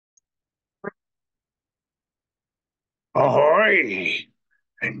Ahoy!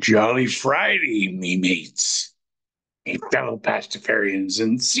 And jolly Friday, me mates, me fellow Pastafarians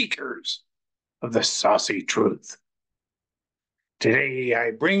and seekers of the saucy truth. Today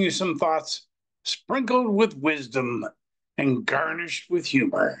I bring you some thoughts sprinkled with wisdom and garnished with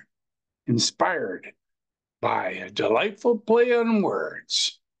humor, inspired by a delightful play on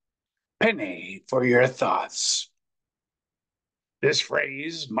words. Penne for your thoughts. This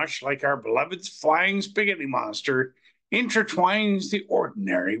phrase, much like our beloved flying spaghetti monster, intertwines the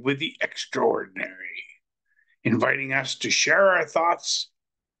ordinary with the extraordinary, inviting us to share our thoughts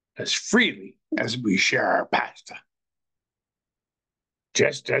as freely as we share our pasta.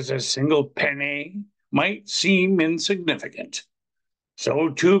 Just as a single penny might seem insignificant, so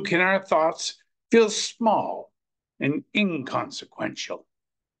too can our thoughts feel small and inconsequential.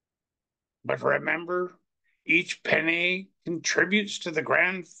 But remember, each penny contributes to the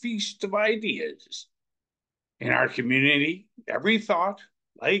grand feast of ideas. In our community, every thought,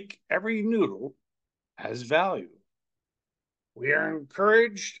 like every noodle, has value. We are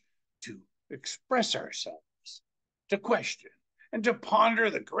encouraged to express ourselves, to question, and to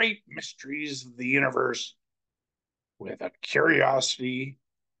ponder the great mysteries of the universe with a curiosity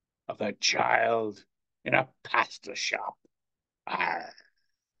of a child in a pasta shop. Arr.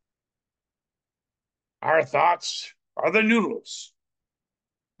 Our thoughts are the noodles,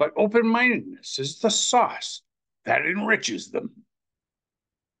 but open mindedness is the sauce that enriches them.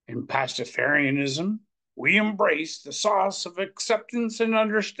 In Pastafarianism, we embrace the sauce of acceptance and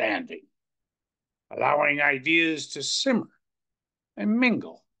understanding, allowing ideas to simmer and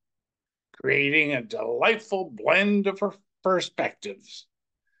mingle, creating a delightful blend of perspectives.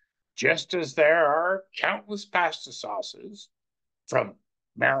 Just as there are countless pasta sauces, from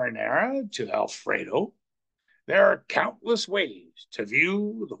marinara to Alfredo, there are countless ways to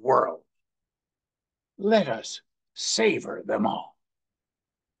view the world. Let us savor them all.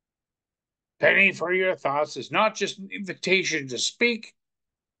 Penny for your thoughts is not just an invitation to speak,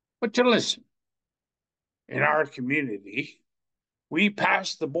 but to listen. In our community, we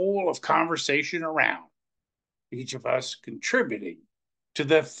pass the bowl of conversation around, each of us contributing to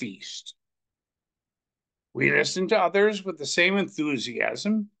the feast. We listen to others with the same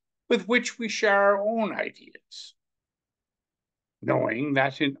enthusiasm with which we share our own ideas, knowing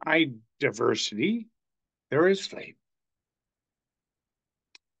that in diversity there is flavor.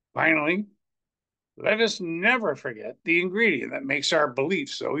 Finally, let us never forget the ingredient that makes our belief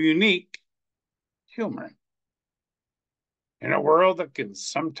so unique: humor. In a world that can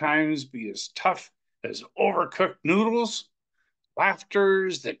sometimes be as tough as overcooked noodles,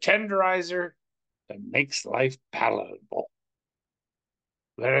 laughter's the tenderizer that makes life palatable.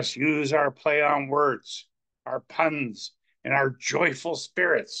 Let us use our play on words, our puns, and our joyful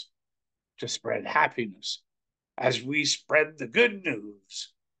spirits to spread happiness as we spread the good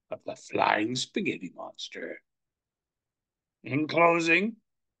news of the flying spaghetti monster. In closing,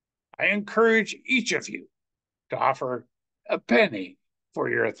 I encourage each of you to offer a penny for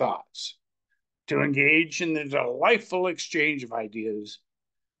your thoughts, to engage in the delightful exchange of ideas,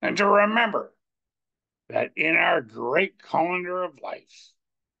 and to remember that in our great calendar of life,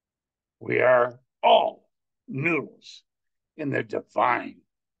 we are all noodles in the divine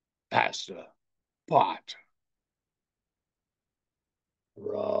pasta pot.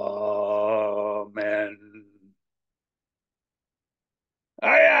 Ramen. Aye,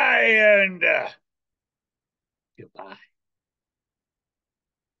 aye, and goodbye.